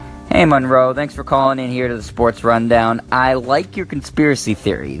Hey Monroe, thanks for calling in here to the Sports Rundown. I like your conspiracy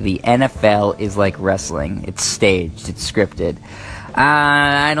theory. The NFL is like wrestling. It's staged, it's scripted.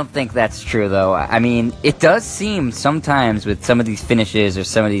 I don't think that's true, though. I mean, it does seem sometimes with some of these finishes or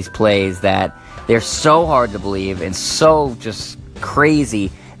some of these plays that they're so hard to believe and so just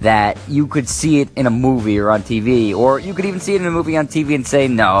crazy that you could see it in a movie or on TV, or you could even see it in a movie on TV and say,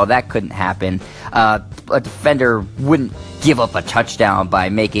 no, that couldn't happen. A defender wouldn't give up a touchdown by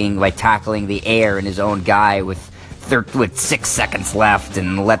tackling the air in his own guy with 6 seconds left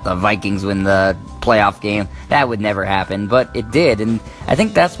and let the Vikings win the playoff game. That would never happen, but it did, and I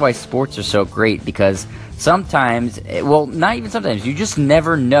think that's why sports are so great, because sometimes, well, not even sometimes, you just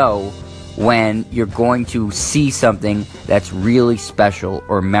never know when you're going to see something that's really special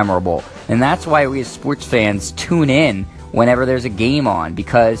or memorable. And that's why we as sports fans tune in whenever there's a game on,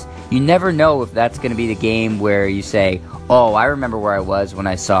 because you never know if that's going to be the game where you say, oh, I remember where I was when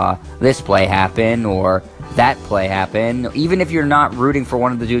I saw this play happen or that play happen. Even if you're not rooting for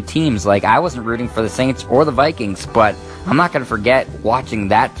one of the two teams, like I wasn't rooting for the Saints or the Vikings, but I'm not going to forget watching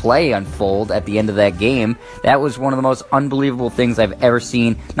that play unfold at the end of that game. That was one of the most unbelievable things I've ever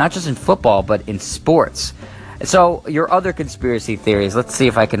seen, not just in football, but in sports. So your other conspiracy theories, let's see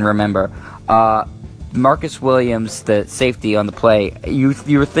if I can remember. Marcus Williams, the safety on the play, you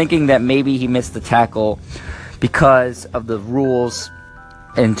were thinking that maybe he missed the tackle because of the rules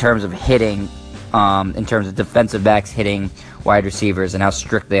in terms of hitting, in terms of defensive backs hitting wide receivers and how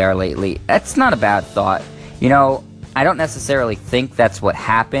strict they are lately. That's not a bad thought. You know, I don't necessarily think that's what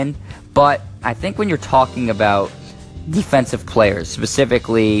happened, but I think when you're talking about defensive players,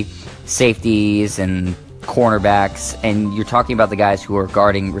 specifically safeties and cornerbacks, and you're talking about the guys who are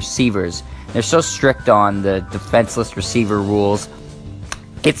guarding receivers, they're so strict on the defenseless receiver rules.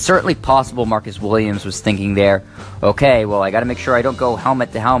 It's certainly possible Marcus Williams was thinking there, okay, well, I got to make sure I don't go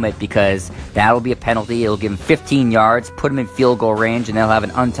helmet to helmet because that'll be a penalty. It'll give him 15 yards, put him in field goal range, and they'll have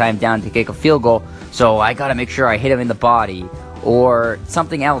an untimed down to kick a field goal. So I got to make sure I hit him in the body or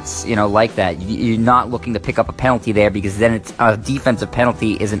something else, like that. You're not looking to pick up a penalty there because then it's a defensive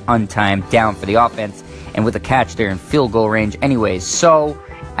penalty is an untimed down for the offense, and with a catch, they're in field goal range anyways. So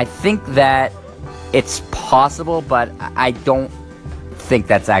I think that it's possible, but I don't think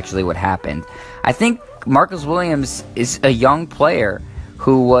that's actually what happened. I think Marcus Williams is a young player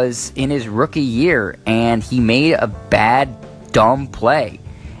who was in his rookie year, and he made a bad, dumb play.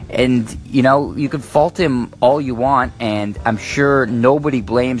 And, you can fault him all you want, and I'm sure nobody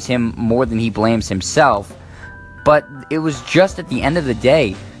blames him more than he blames himself. But it was just, at the end of the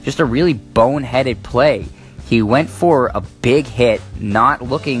day, just a really boneheaded play. He went for a big hit, not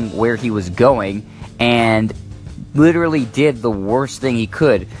looking where he was going, and literally did the worst thing he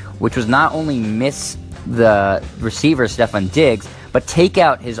could, which was not only miss the receiver, Stefon Diggs, but take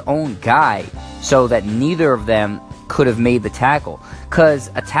out his own guy so that neither of them could have made the tackle. Because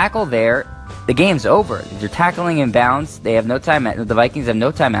a tackle there, the game's over. You're tackling in bounds. They have no time. The Vikings have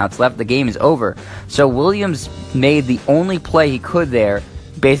no timeouts left. The game is over. So Williams made the only play he could there,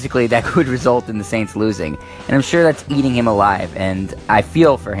 basically, that could result in the Saints losing. And I'm sure that's eating him alive, and I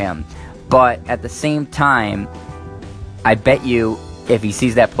feel for him. But at the same time, I bet you if he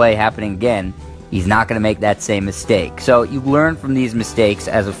sees that play happening again, he's not going to make that same mistake. So you learn from these mistakes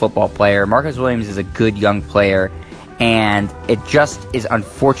as a football player. Marcus Williams is a good young player, and it just is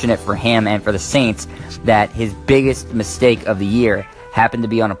unfortunate for him and for the Saints that his biggest mistake of the year happened to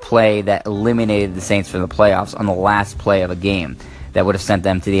be on a play that eliminated the Saints from the playoffs on the last play of a game that would have sent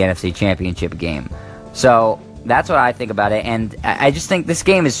them to the NFC Championship game. So that's what I think about it, and I just think this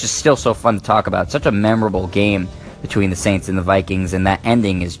game is just still so fun to talk about. It's such a memorable game between the Saints and the Vikings, and that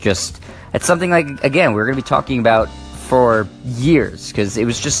ending is just, it's something like, again, we're going to be talking about for years, because it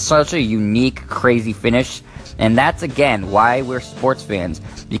was just such a unique, crazy finish, and that's, again, why we're sports fans,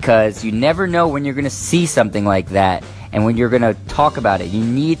 because you never know when you're going to see something like that, and when you're going to talk about it. You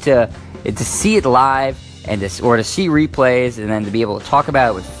need to see it live, or to see replays, and then to be able to talk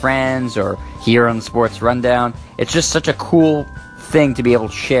about it with friends, or here on the Sports Rundown. It's just such a cool thing to be able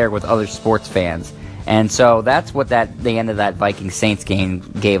to share with other sports fans. And so that's what the end of that Vikings Saints game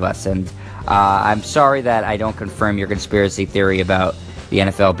gave us. And I'm sorry that I don't confirm your conspiracy theory about the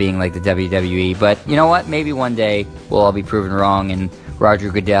NFL being like the WWE. But you know what? Maybe one day we'll all be proven wrong, and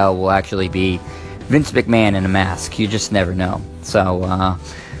Roger Goodell will actually be Vince McMahon in a mask. You just never know. So,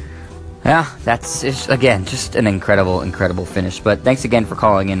 yeah, that's, again, just an incredible, incredible finish. But thanks again for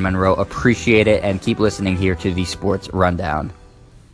calling in, Monroe. Appreciate it, and keep listening here to the Sports Rundown.